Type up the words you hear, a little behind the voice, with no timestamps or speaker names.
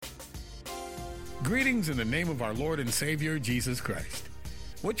Greetings in the name of our Lord and Savior, Jesus Christ.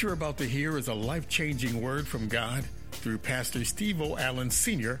 What you're about to hear is a life-changing word from God through Pastor Steve O. Allen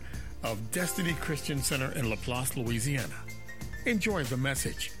Sr. of Destiny Christian Center in LaPlace, Louisiana. Enjoy the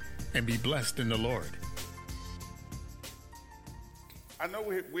message and be blessed in the Lord. I know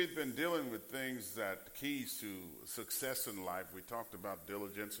we've been dealing with things that keys to success in life. We talked about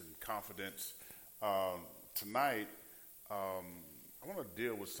diligence and confidence. Tonight, I want to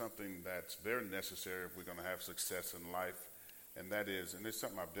deal with something that's very necessary if we're going to have success in life, and that is, and it's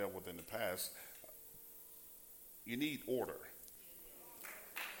something I've dealt with in the past, you need order.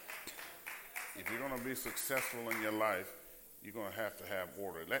 If you're going to be successful in your life, you're going to have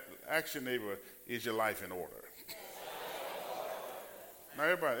order. Ask your neighbor, is your life in order? Now,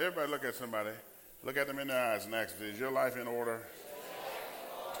 everybody look at somebody. Look at them in their eyes and ask them, is your life in order?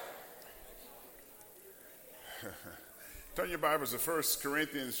 Turn your Bibles to 1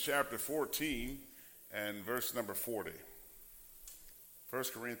 Corinthians chapter 14 and verse number 40. 1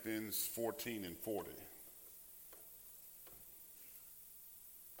 Corinthians 14 and 40.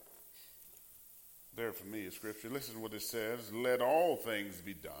 There for me is scripture. Listen to what it says. Let all things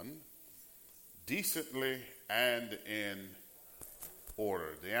be done decently and in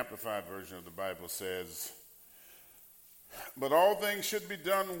order. The Amplified Version of the Bible says, but all things should be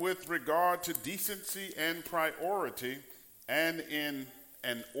done with regard to decency and priority and in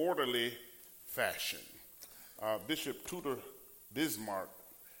an orderly fashion. Bishop Tudor Bismarck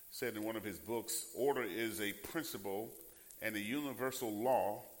said in one of his books, order is a principle and a universal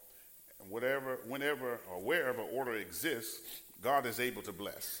law. And whenever or wherever order exists, God is able to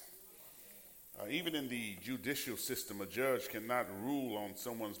bless. Even in the judicial system, a judge cannot rule on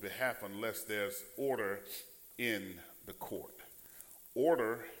someone's behalf unless there's order in the court.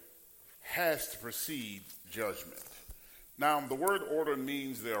 Order has to precede judgment. Now, the word order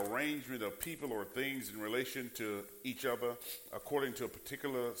means the arrangement of people or things in relation to each other according to a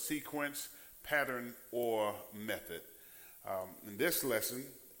particular sequence, pattern, or method. And this lesson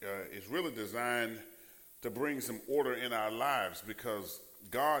is really designed to bring some order in our lives because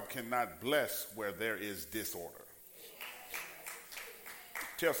God cannot bless where there is disorder.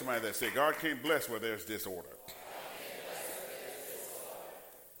 Tell somebody that, say, God can't bless where there's disorder.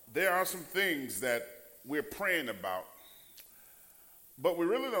 There are some things that we're praying about, but we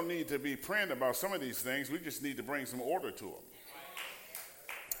really don't need to be praying about some of these things. We just need to bring some order to them.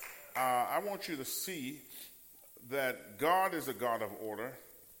 I want you to see that God is a God of order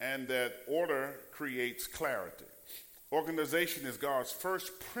and that order creates clarity. Organization is God's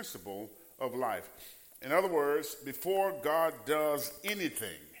first principle of life. In other words, before God does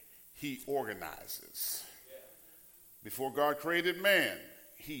anything, he organizes. Before God created man,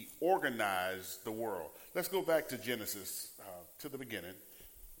 he organized the world. Let's go back to Genesis, to the beginning.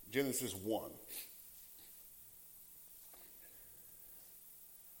 Genesis 1.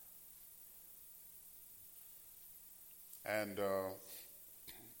 And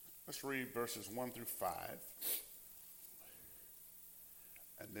let's read verses 1 through 5.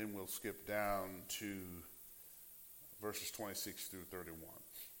 And then we'll skip down to verses 26 through 31.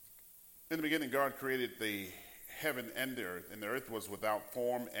 In the beginning, God created the heaven and the earth was without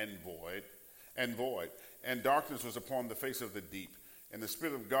form and void, and darkness was upon the face of the deep. And the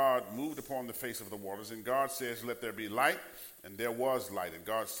Spirit of God moved upon the face of the waters. And God says, let there be light, and there was light. And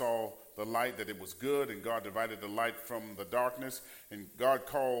God saw the light, that it was good, and God divided the light from the darkness. And God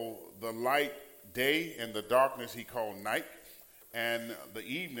called the light day, and the darkness he called night. And the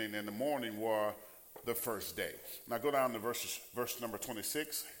evening and the morning were the first day. Now go down to verse number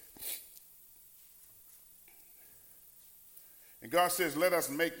 26. And God says, let us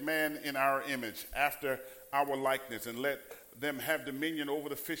make man in our image, after our likeness, and let them have dominion over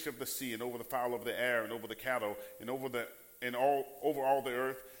the fish of the sea, and over the fowl of the air, and over the cattle, and over all the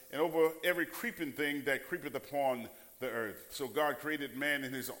earth, and over every creeping thing that creepeth upon the earth. So God created man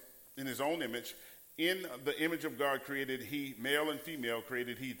in his own image. In the image of God created he, male and female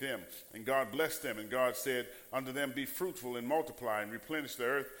created he them. And God blessed them, and God said unto them, be fruitful and multiply, and replenish the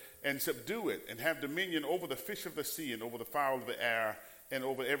earth, and subdue it, and have dominion over the fish of the sea, and over the fowl of the air, and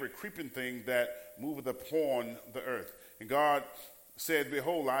over every creeping thing that moveth upon the earth. And God said,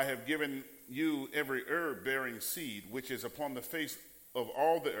 behold, I have given you every herb bearing seed, which is upon the face of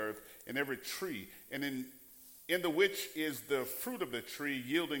all the earth, and every tree, and in the which is the fruit of the tree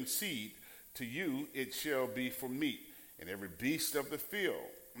yielding seed. To you it shall be for meat, and every beast of the field,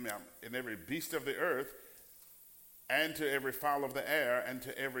 and every beast of the earth, and to every fowl of the air, and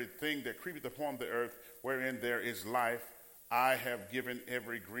to everything that creepeth upon the earth, wherein there is life, I have given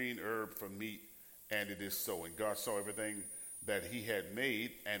every green herb for meat, and it is so. And God saw everything that he had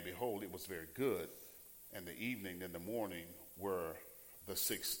made, and behold, it was very good. And the evening and the morning were the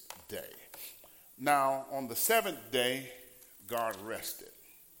sixth day. Now, on the seventh day, God rested.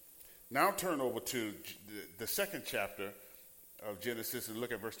 Now turn over to the second chapter of Genesis and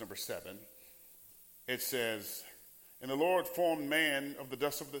look at verse number 7. It says, "And the Lord formed man of the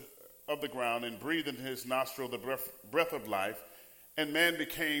dust of the ground and breathed into his nostril the breath of life, and man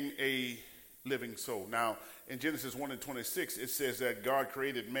became a living soul." Now, in Genesis 1 and 26, it says that God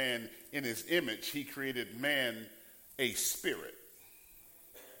created man in his image. He created man a spirit.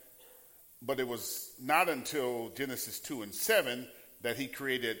 But it was not until Genesis 2 and 7 that he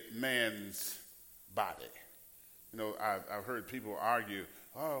created man's body. You know, I've heard people argue,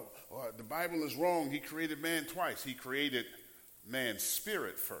 the Bible is wrong. He created man twice. He created man's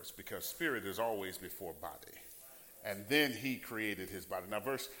spirit first, because spirit is always before body. And then he created his body. Now,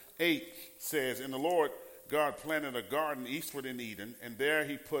 verse 8 says, "And the Lord God planted a garden eastward in Eden, and there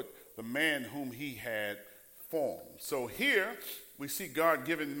he put the man whom he had formed." So here we see God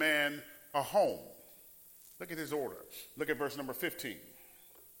giving man a home. Look at his order. Look at verse number 15.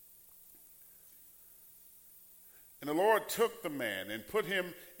 "And the Lord took the man and put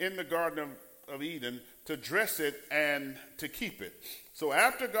him in the Garden of Eden to dress it and to keep it." So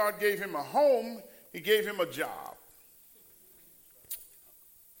after God gave him a home, he gave him a job.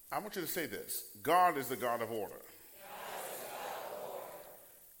 I want you to say this: God is the God of order.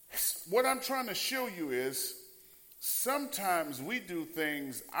 What I'm trying to show you is sometimes we do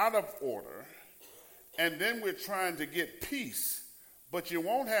things out of order, and then we're trying to get peace, but you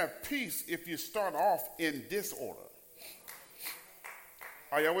won't have peace if you start off in disorder.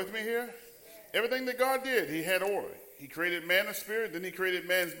 Are y'all with me here? Everything that God did, he had order. He created man a spirit, then he created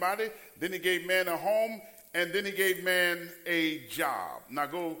man's body, then he gave man a home, and then he gave man a job. Now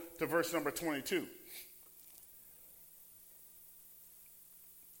go to verse number 22.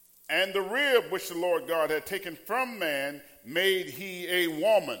 "And the rib which the Lord God had taken from man made he a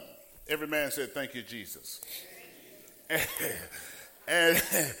woman." Every man said, "Thank you, Jesus."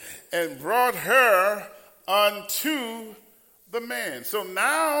 and brought her unto the man. So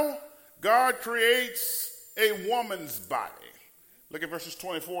now God creates a woman's body. Look at verses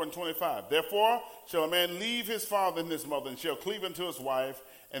 24 and 25. "Therefore shall a man leave his father and his mother, and shall cleave unto his wife,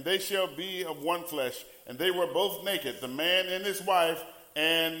 and they shall be of one flesh. And they were both naked, the man and his wife,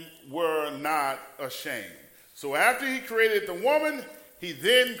 and were not ashamed." So after he created the woman, he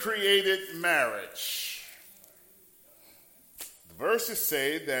then created marriage. The verses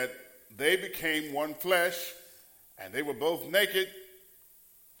say that they became one flesh, and they were both naked,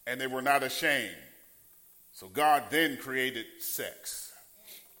 and they were not ashamed. So God then created sex.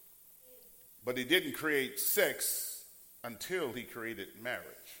 But he didn't create sex until he created marriage.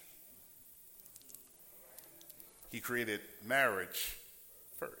 He created marriage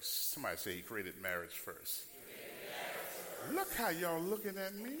first. Somebody say he created marriage first. Look how y'all looking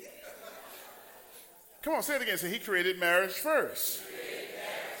at me. Come on, say it again. Say, he created marriage first.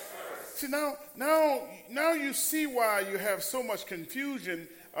 See, now you see why you have so much confusion.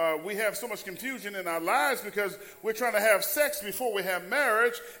 We have so much confusion in our lives because we're trying to have sex before we have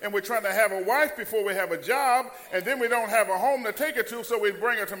marriage, and we're trying to have a wife before we have a job, and then we don't have a home to take her to, so we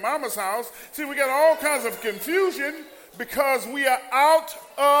bring her to mama's house. See, we got all kinds of confusion because we are out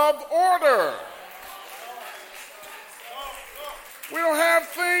of order. We don't have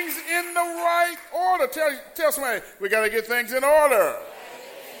things in the right order. Tell somebody, we got to get things in order.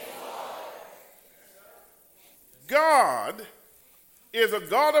 God is a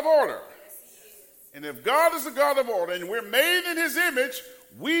God of order. And if God is a God of order and we're made in his image,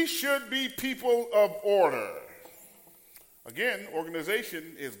 we should be people of order. Again,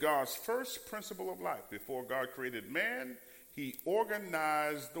 organization is God's first principle of life. Before God created man, he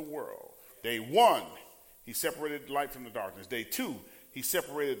organized the world. Day 1, he separated light from the darkness. Day 2, he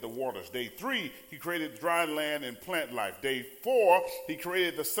separated the waters. Day 3, he created dry land and plant life. Day 4, he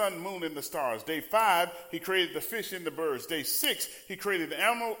created the sun, moon, and the stars. Day 5, he created the fish and the birds. Day 6, he created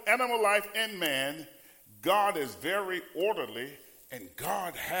animal life and man. God is very orderly, and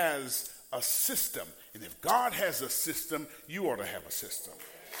God has a system. And if God has a system, you ought to have a system.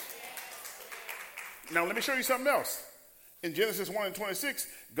 Now, let me show you something else. In Genesis 1 and 26,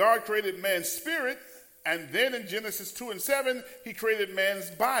 God created man's spirit. And then in Genesis 2 and 7, he created man's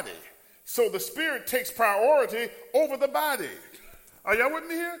body. So the spirit takes priority over the body. Are y'all with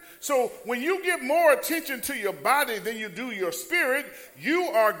me here? So when you give more attention to your body than you do your spirit, you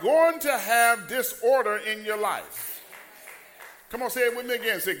are going to have disorder in your life. Come on, say it with me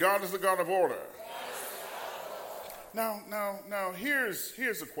again. Say, God is the God of order. Now, here's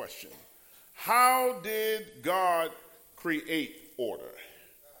a question. How did God create order?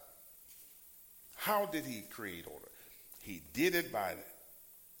 How did he create order? He did it by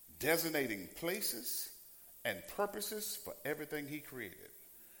designating places and purposes for everything he created.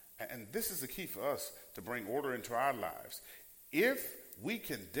 And this is the key for us to bring order into our lives. If we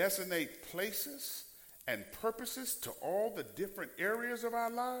can designate places and purposes to all the different areas of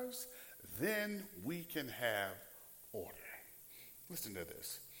our lives, then we can have order. Listen to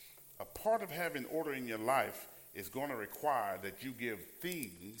this. A part of having order in your life is going to require that you give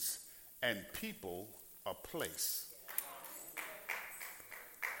things and people a place.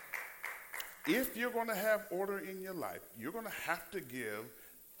 If you're going to have order in your life, you're going to have to give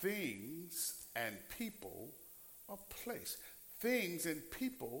things and people a place. Things and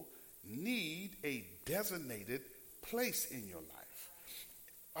people need a designated place in your life.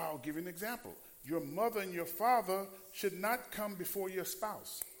 I'll give you an example. Your mother and your father should not come before your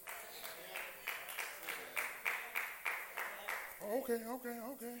spouse. Okay.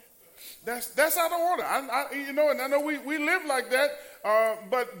 That's out of order. And I know we live like that,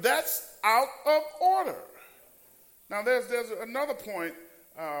 but that's out of order. Now, there's another point,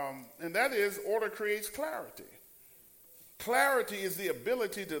 and that is order creates clarity. Clarity is the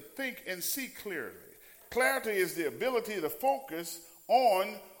ability to think and see clearly. Clarity is the ability to focus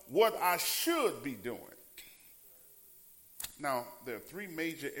on what I should be doing. Now, there are three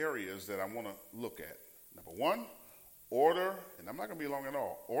major areas that I want to look at. Number one, order, and I'm not going to be long at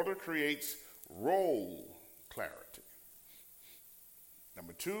all. Order creates role clarity.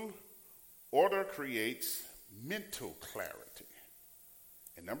 Number two, order creates mental clarity.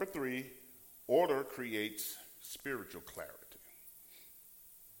 And number three, order creates spiritual clarity.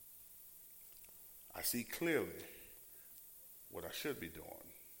 I see clearly what I should be doing.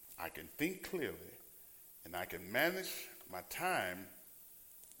 I can think clearly, and I can manage my time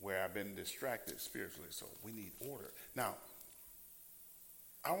where I've been distracted spiritually. So we need order. Now,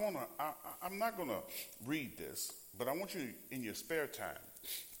 I'm not going to read this, but I want you, in your spare time,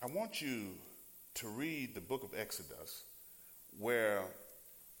 I want you to read the book of Exodus, where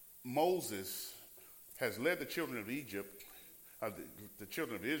Moses has led the children of Egypt, the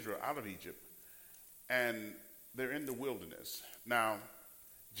children of Israel out of Egypt, and they're in the wilderness. Now,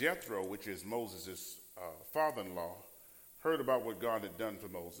 Jethro, which is Moses' father-in-law, heard about what God had done for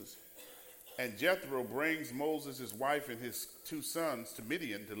Moses. And Jethro brings Moses' wife and his two sons to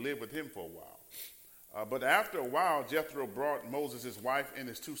Midian to live with him for a while. But after a while, Jethro brought Moses' wife and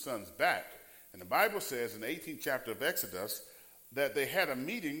his two sons back. And the Bible says in the 18th chapter of Exodus that they had a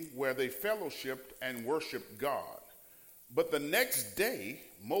meeting where they fellowshiped and worshiped God. But the next day,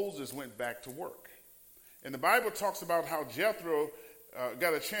 Moses went back to work. And the Bible talks about how Jethro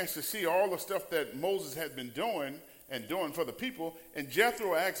got a chance to see all the stuff that Moses had been doing and doing for the people. And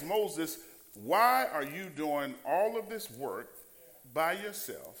Jethro asked Moses, why are you doing all of this work by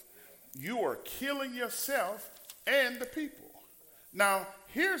yourself? You are killing yourself and the people. Now,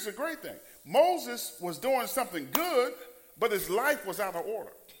 here's the great thing. Moses was doing something good, but his life was out of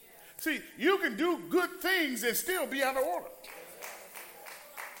order. See, you can do good things and still be out of order.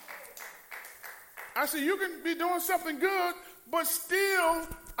 I said, you can be doing something good, but still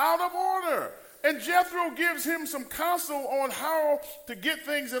out of order. And Jethro gives him some counsel on how to get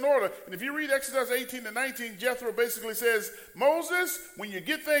things in order. And if you read Exodus 18 and 19, Jethro basically says, Moses, when you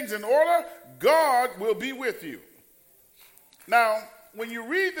get things in order, God will be with you. Now, when you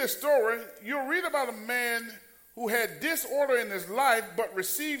read this story, you'll read about a man who had disorder in his life but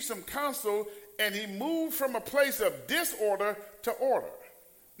received some counsel, and he moved from a place of disorder to order.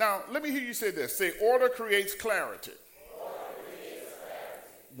 Now, let me hear you say this. Say, order creates clarity.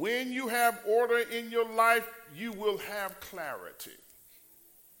 When you have order in your life, you will have clarity.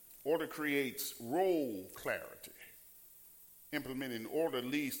 Order creates role clarity. Implementing order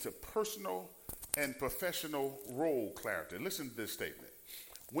leads to personal and professional role clarity. Listen to this statement.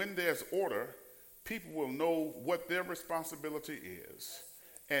 When there's order, people will know what their responsibility is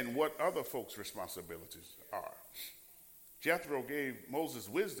and what other folks' responsibilities are. Jethro gave Moses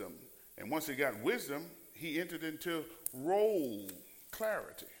wisdom, and once he got wisdom, he entered into role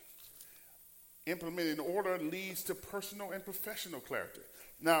clarity. Implementing order leads to personal and professional clarity.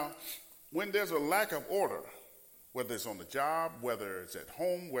 Now, when there's a lack of order, whether it's on the job, whether it's at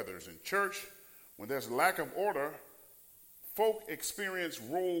home, whether it's in church, when there's a lack of order, folk experience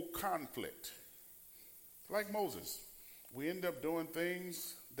role conflict. Like Moses, we end up doing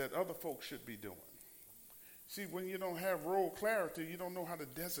things that other folks should be doing. See, when you don't have role clarity, you don't know how to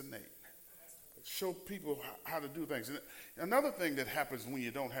designate. Show people how to do things. And another thing that happens when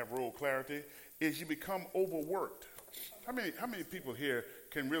you don't have role clarity is you become overworked How many people here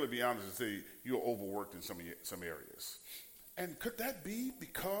can really be honest and say you're overworked in some areas? And could that be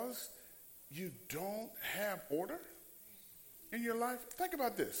because you don't have order in your life? Think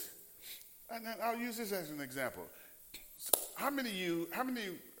about this. And I'll use this as an example. How many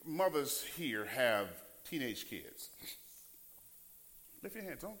mothers here have teenage kids? Lift your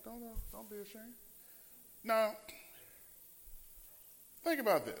hands. Don't be ashamed. Now, think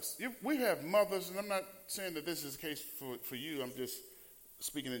about this. We have mothers, and I'm not saying that this is the case for you. I'm just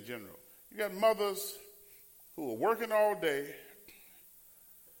speaking in general. You got mothers who are working all day.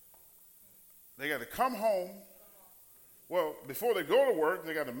 They got to come home. Well, before they go to work,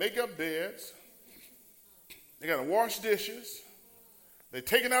 they got to make up beds. They got to wash dishes. They're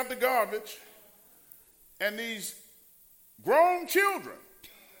taking out the garbage. And these grown children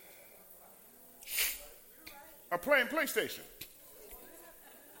are playing PlayStation.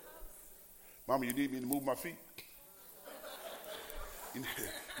 Mama, you need me to move my feet? You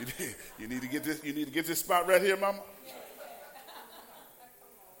need to get this. You need to get this spot right here, Mama.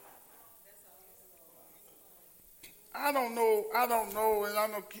 I don't know, and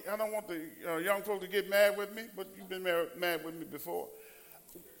I don't want the young folk to get mad with me, but you've been mad with me before.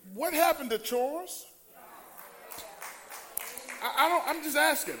 What happened to chores? I'm just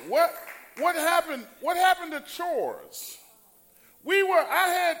asking. What happened? What happened to chores?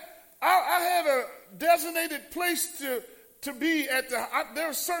 I had a designated place to be at there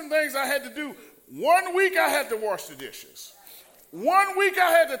were certain things I had to do. 1 week I had to wash the dishes. 1 week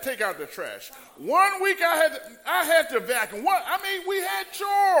I had to take out the trash. 1 week I had to vacuum. We had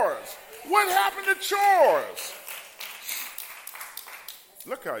chores. What happened to chores?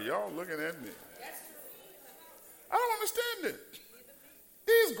 Look how y'all looking at me. I don't understand it.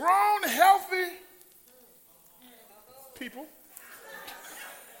 These grown, healthy people.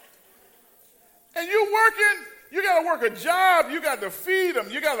 And you got to work a job, you got to feed them,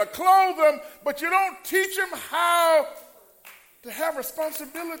 you got to clothe them, but you don't teach them how to have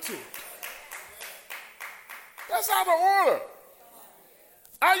responsibility. That's out of order.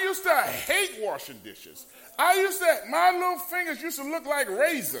 I used to hate washing dishes. My little fingers used to look like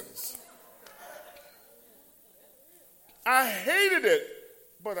raisins. I hated it,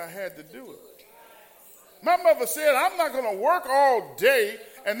 but I had to do it. My mother said, I'm not going to work all day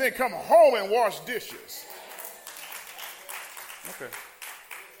and then come home and wash dishes. Okay.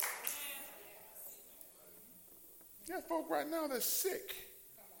 Yeah, folk right now, they're sick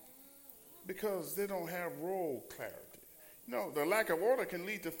because they don't have role clarity. The lack of order can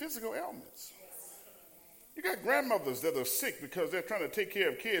lead to physical ailments. You got grandmothers that are sick because they're trying to take care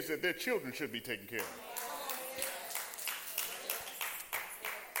of kids that their children should be taking care of.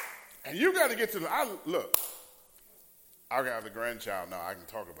 And you got to get to look, I got a grandchild now. I can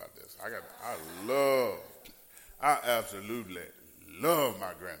talk about this. I absolutely love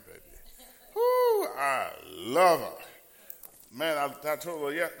my grandbaby. Whoo, I love her. Man, I told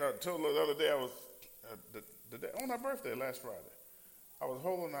her the other day, I was, on her birthday last Friday, I was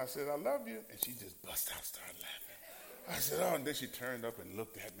holding her, I said, I love you. And she just bust out, started laughing. I said, oh, and then she turned up and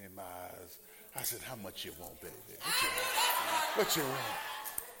looked at me in my eyes. I said, how much you want, baby? What you want?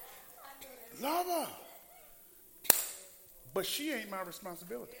 Love her. But she ain't my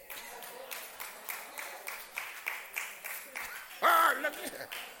responsibility.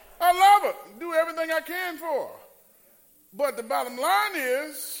 I love her. Do everything I can for her. But the bottom line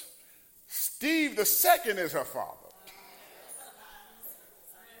is, Steve the second is her father.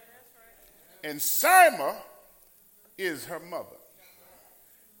 And Sima is her mother.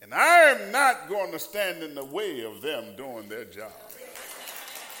 And I am not going to stand in the way of them doing their job.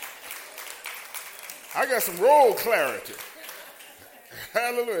 I got some role clarity.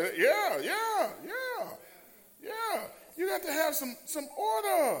 Hallelujah. Yeah. You got to have some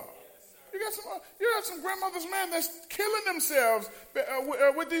order. You got some grandmothers, man, that's killing themselves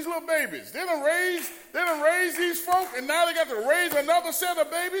with these little babies. They done raised these folk, and now they got to raise another set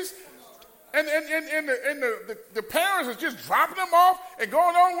of babies. And the parents are just dropping them off and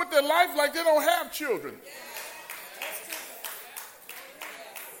going on with their life like they don't have children.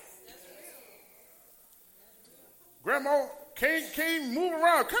 Grandma can't move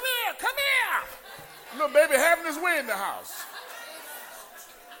around. Come here. Little baby having his way in the house.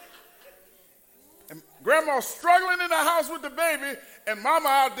 And grandma's struggling in the house with the baby, and mama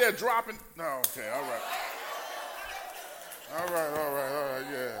out there dropping. No, okay, all right,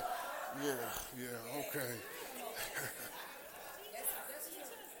 yeah, okay.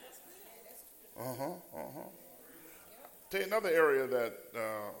 Tell you another area that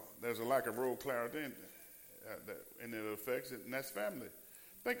there's a lack of role clarity and it affects it, and that's family.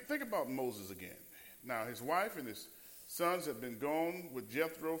 Think about Moses again. Now, his wife and Sons have been gone with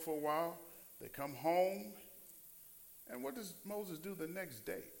Jethro for a while. They come home. And what does Moses do the next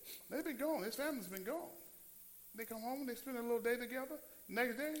day? They've been gone. His family's been gone. They come home and they spend a little day together.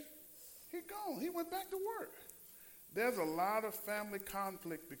 Next day, he's gone. He went back to work. There's a lot of family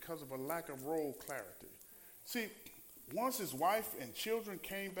conflict because of a lack of role clarity. See, once his wife and children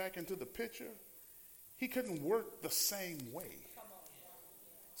came back into the picture, he couldn't work the same way.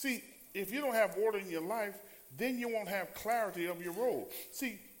 See, if you don't have order in your life, then you won't have clarity of your role.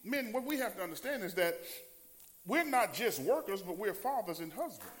 See, men, what we have to understand is that we're not just workers, but we're fathers and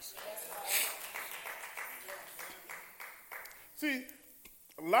husbands. See,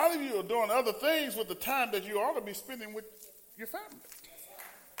 a lot of you are doing other things with the time that you ought to be spending with your family.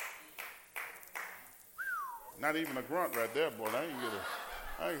 Not even a grunt right there, boy.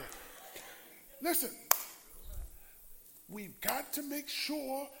 Listen, we've got to make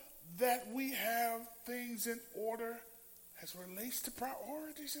sure that we have things in order as relates to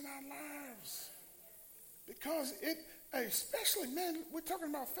priorities in our lives. Because especially, man, we're talking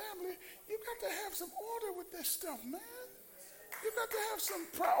about family, you've got to have some order with this stuff, man. You've got to have some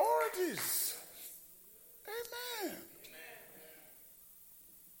priorities. Amen.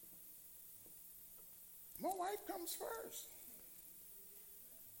 My wife comes first.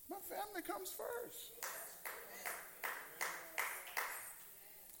 My family comes first.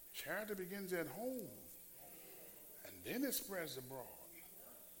 Charity begins at home, and then it spreads abroad.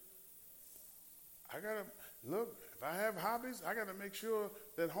 I gotta look. If I have hobbies, I gotta make sure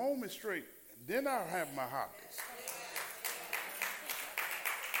that home is straight. Then I'll have my hobbies.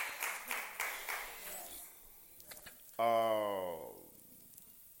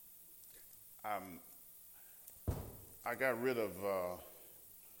 I got rid of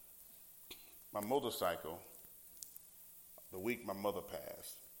my motorcycle the week my mother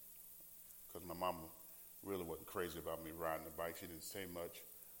passed, because my mama really wasn't crazy about me riding the bike. She didn't say much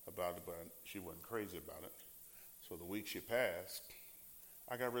about it, but she wasn't crazy about it. So the week she passed,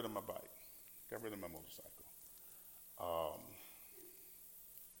 I got rid of my bike, got rid of my motorcycle.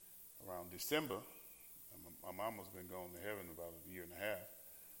 Around December, my mama's been gone to heaven about a year and a half.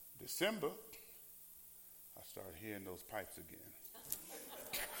 December, I started hearing those pipes again.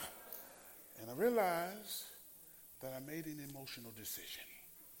 And I realized that I made an emotional decision.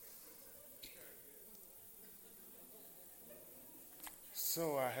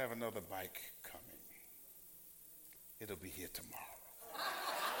 So I have another bike coming. It'll be here tomorrow.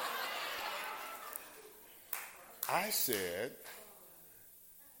 I said,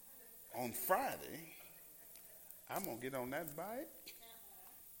 on Friday, I'm going to get on that bike,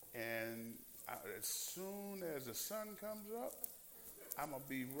 and as soon as the sun comes up, I'm going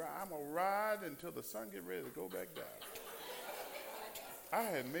to ride until the sun get ready to go back down. I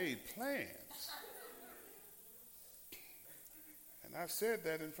had made plans. And I said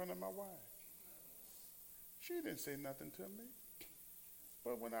that in front of my wife. She didn't say nothing to me.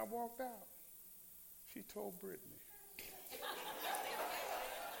 But when I walked out, she told Brittany.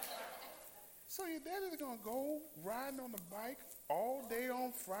 So your daddy's going to go riding on the bike all day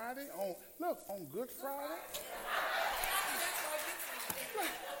on Friday? On Good Friday?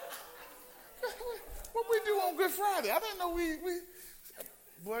 What we do on Good Friday? I didn't know we.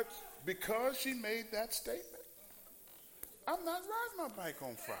 But because she made that statement, I'm not riding my bike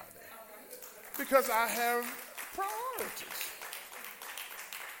on Friday. Because I have priorities.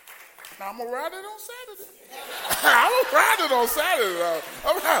 Now, I'm going to ride it on Saturday. I'm going to ride it on Saturday.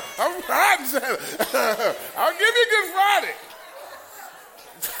 I'm riding Saturday. I'll give you Good Friday.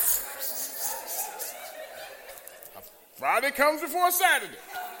 Friday comes before Saturday.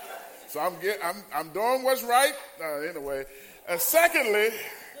 So I'm doing what's right. Anyway. Secondly,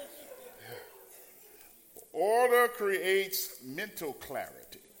 order creates mental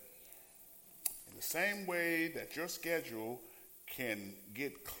clarity. In the same way that your schedule can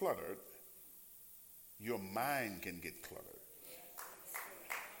get cluttered, your mind can get cluttered.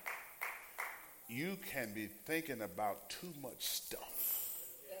 You can be thinking about too much stuff.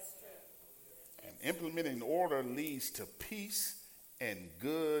 And implementing order leads to peace and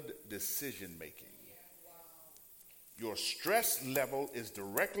good decision making. Your stress level is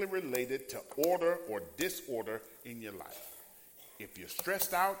directly related to order or disorder in your life. If you're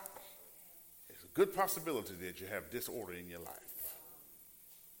stressed out, there's a good possibility that you have disorder in your life.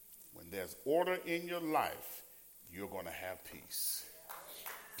 When there's order in your life, you're going to have peace.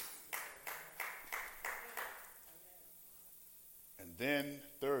 And then,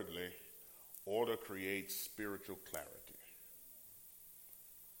 thirdly, order creates spiritual clarity.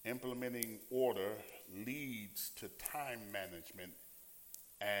 Implementing order leads to time management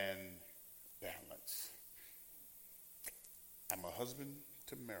and balance. I'm a husband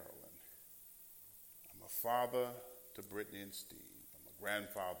to Marilyn. I'm a father to Brittany and Steve. I'm a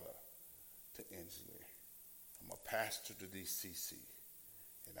grandfather to Inslee. I'm a pastor to DCC.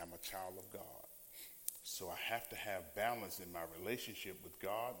 And I'm a child of God. So I have to have balance in my relationship with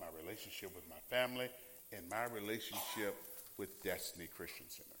God, my relationship with my family, and my relationship with Destiny Christian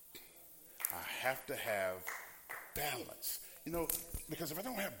Center. I have to have balance. You know, because if I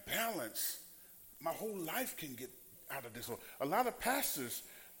don't have balance, my whole life can get out of this. A lot of pastors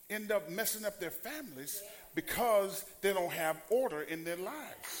end up messing up their families because they don't have order in their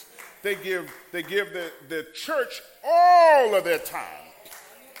lives. They give the church all of their time.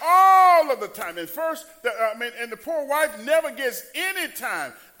 All of the time. And and the poor wife never gets any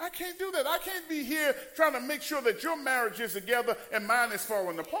time. I can't do that. I can't be here trying to make sure that your marriage is together and mine is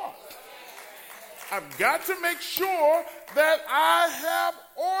falling apart. I've got to make sure that I have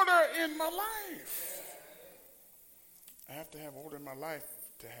order in my life. I have to have order in my life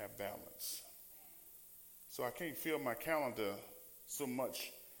to have balance. So I can't fill my calendar so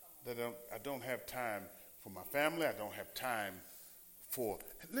much that I don't have time for my family. I don't have time for.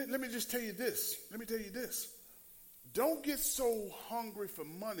 Let me just tell you this. Don't get so hungry for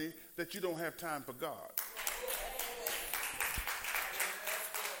money that you don't have time for God.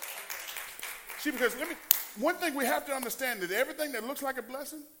 See, because one thing we have to understand is everything that looks like a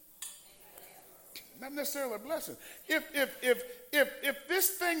blessing, not necessarily a blessing. If this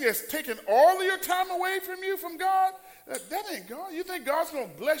thing is taking all of your time away from you, from God, that ain't God. You think God's going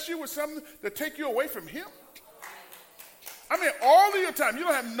to bless you with something to take you away from him? I mean, all of your time. You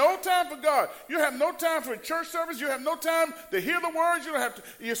don't have no time for God. You have no time for church service. You have no time to hear the words. You don't have to.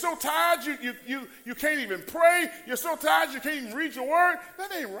 You're so tired you can't even pray. You're so tired you can't even read your word.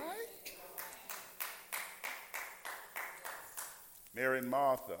 That ain't right. Mary and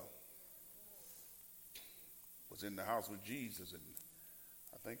Martha was in the house with Jesus, and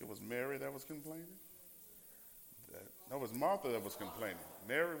I think it was Mary that was complaining. No, it was Martha that was complaining.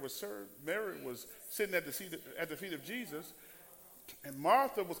 Mary was sitting at the feet of Jesus, and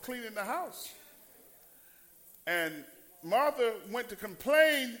Martha was cleaning the house. And Martha went to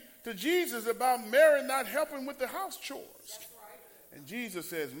complain to Jesus about Mary not helping with the house chores. And Jesus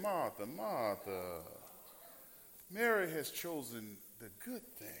says, Martha, Martha, Mary has chosen the good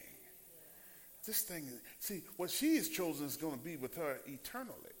thing. This thing, see, what she has chosen is going to be with her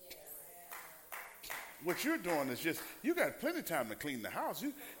eternally. What you're doing is just, you got plenty of time to clean the house.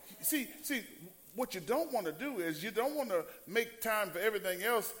 You see, what you don't want to do is you don't want to make time for everything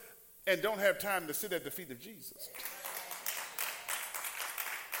else and don't have time to sit at the feet of Jesus.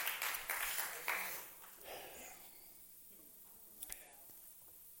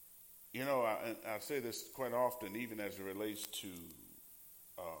 You know, I say this quite often, even as it relates to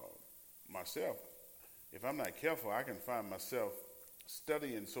myself. If I'm not careful, I can find myself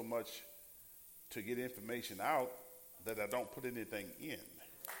studying so much to get information out that I don't put anything in.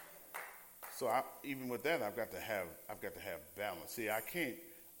 So even with that, I've got to have balance. See, I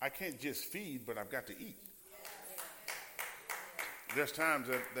can't just feed, but I've got to eat. There's times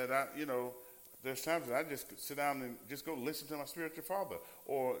that I just sit down and just go listen to my spiritual father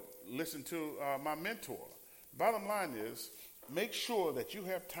or listen to my mentor. Bottom line is, make sure that you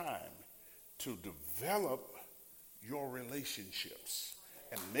have time to develop your relationships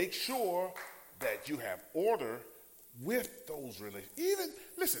and make sure that you have order with those relationships.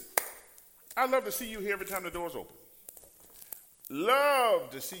 Listen, I love to see you here every time the door's open. Love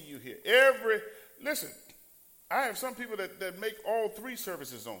to see you here. Listen, I have some people that make all 3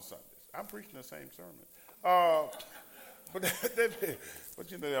 services on Sundays. I'm preaching the same sermon. But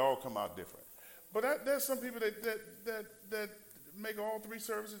you know, they all come out different. But there's some people that make all 3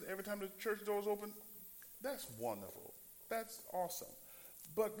 services every time the church door's open. That's wonderful. That's awesome.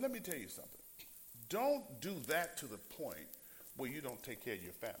 But let me tell you something. Don't do that to the point where you don't take care of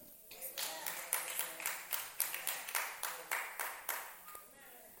your family.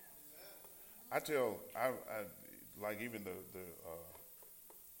 I like even the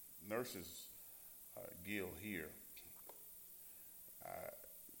nurses guild here,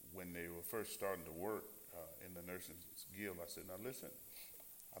 when they were first starting to work in the nurses guild, I said, now listen,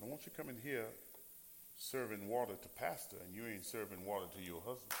 I don't want you coming here serving water to pastor and you ain't serving water to your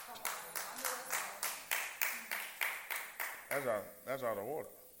husband. That's out of order.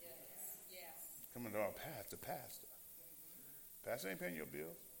 Yes. Coming to our pastor. Pastor ain't paying your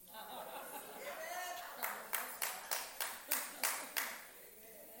bills.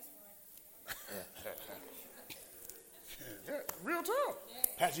 Yeah, real talk.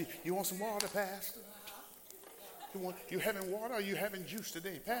 Pastor, you want some water, Pastor? You having water or you having juice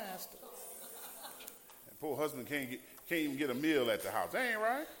today, Pastor? And poor husband can't can't even get a meal at the house. That ain't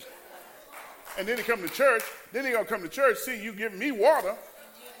right. And then he come to church. Then he gonna come to church, see you giving me water.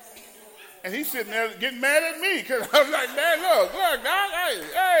 And he's sitting there getting mad at me because I was like, man, look, God,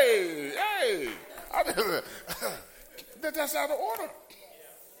 hey. That's out of order.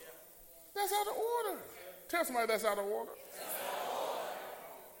 That's out of order. Tell somebody that's out of order.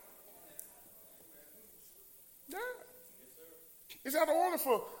 Yeah. It's out of order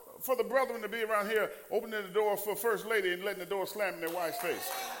for the brethren to be around here opening the door for First Lady and letting the door slam in their wife's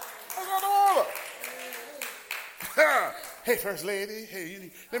face. That's out of order. Hey, First Lady,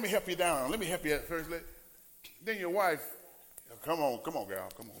 hey, let me help you down. Let me help you, First Lady. Then your wife, come on, gal.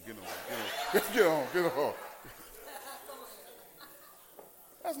 Come on, get on.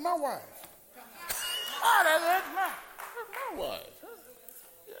 That's my wife. That's my wife.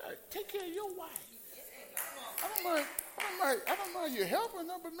 Yeah, take care of your wife. I don't mind you helping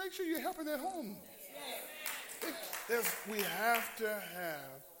her, but make sure you're helping at home. We have to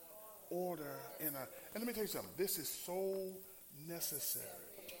have order and let me tell you something. This is so necessary.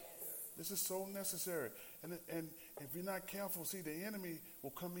 This is so necessary. And if you're not careful, see, the enemy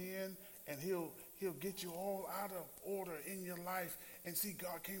will come in and he'll get you all out of order in your life. And see,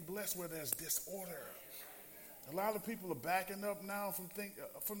 God can't bless where there's disorder. A lot of people are backing up now from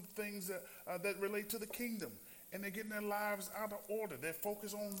things that relate to the kingdom. And they're getting their lives out of order. They're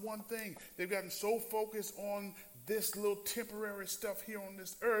focused on one thing. They've gotten so focused on this little temporary stuff here on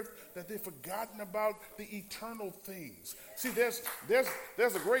this earth that they've forgotten about the eternal things. See, there's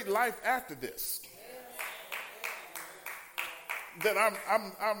a great life after this that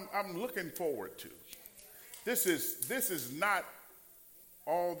I'm looking forward to. This is not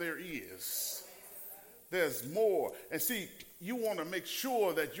all there is. There's more. And see, you want to make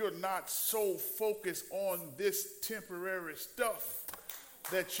sure that you're not so focused on this temporary stuff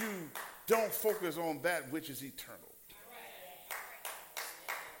that you don't focus on that which is eternal.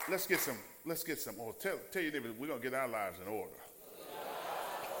 Let's get some order. Tell your neighbor, we're going to get our lives in order.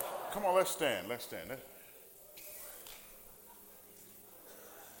 Come on, let's stand. Did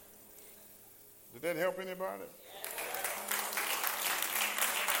that help anybody?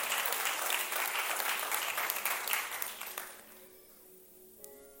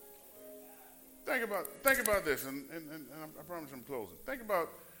 Think about this, and I promise I'm closing. Think about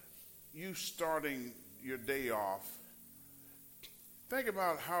you starting your day off. Think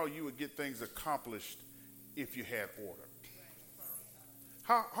about how you would get things accomplished if you had order.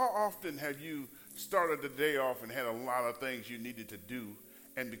 How often have you started the day off and had a lot of things you needed to do,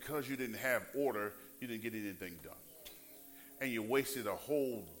 and because you didn't have order, you didn't get anything done? And you wasted a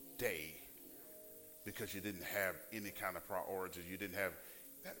whole day because you didn't have any kind of priorities. You didn't have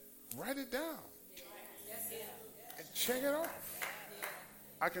that. Write it down. And check it off.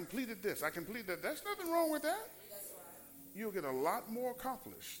 I completed this. I completed that. There's nothing wrong with that. You'll get a lot more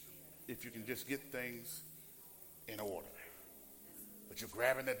accomplished if you can just get things in order. But you're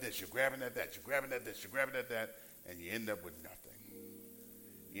grabbing at this, you're grabbing at that, you're grabbing at this, you're grabbing at that, and you end up with nothing.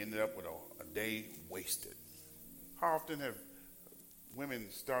 You ended up with a day wasted. How often have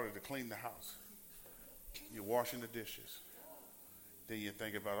women started to clean the house? You're washing the dishes. Then you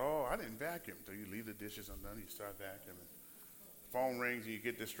think about, I didn't vacuum. So you leave the dishes undone, you start vacuuming. Phone rings and you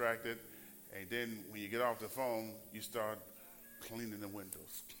get distracted. And then when you get off the phone, you start cleaning the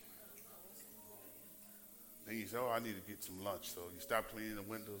windows. Then you say, I need to get some lunch. So you stop cleaning the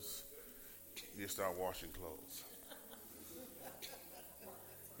windows. You start washing clothes.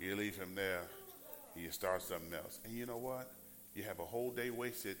 You leave him there. And you start something else. And you know what? You have a whole day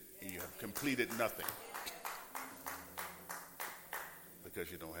wasted and you have completed nothing. Because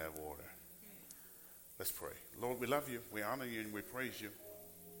you don't have order. Let's pray. Lord, we love you. We honor you and we praise you.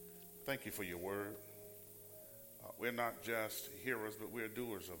 Thank you for your word. We're not just hearers, but we're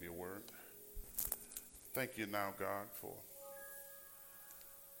doers of your word. Thank you now, God, for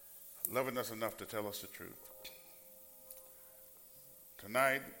loving us enough to tell us the truth.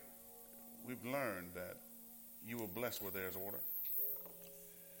 Tonight, we've learned that you will bless where there's order.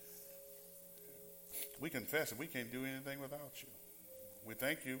 We confess that we can't do anything without you. We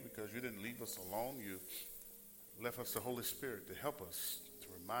thank you because you didn't leave us alone. You left us the Holy Spirit to help us, to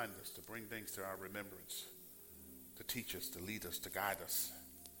remind us, to bring things to our remembrance, to teach us, to lead us, to guide us.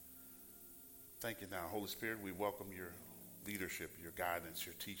 Thank you now, Holy Spirit. We welcome your leadership, your guidance,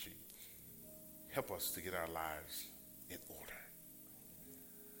 your teaching. Help us to get our lives in order.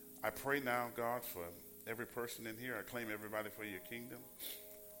 I pray now, God, for every person in here. I claim everybody for your kingdom.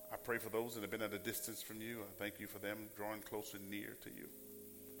 I pray for those that have been at a distance from you. I thank you for them drawing closer and near to you.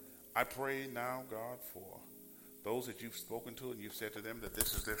 I pray now, God, for those that you've spoken to and you've said to them that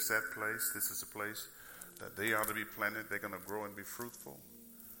this is their set place. This is a place that they are to be planted. They're going to grow and be fruitful.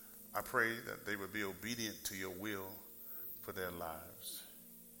 I pray that they would be obedient to your will for their lives.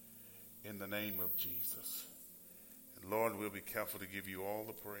 In the name of Jesus. And Lord, we'll be careful to give you all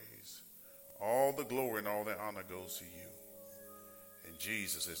the praise. All the glory and all the honor goes to you. In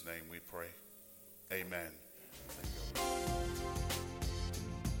Jesus' name we pray. Amen.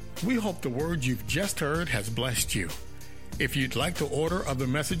 We hope the word you've just heard has blessed you. If you'd like to order other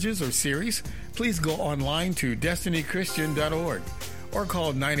messages or series, please go online to destinychristian.org or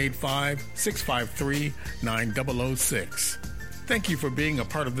call 985-653-9006. Thank you for being a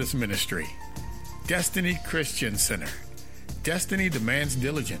part of this ministry. Destiny Christian Center. Destiny demands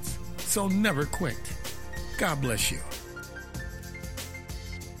diligence, so never quit. God bless you.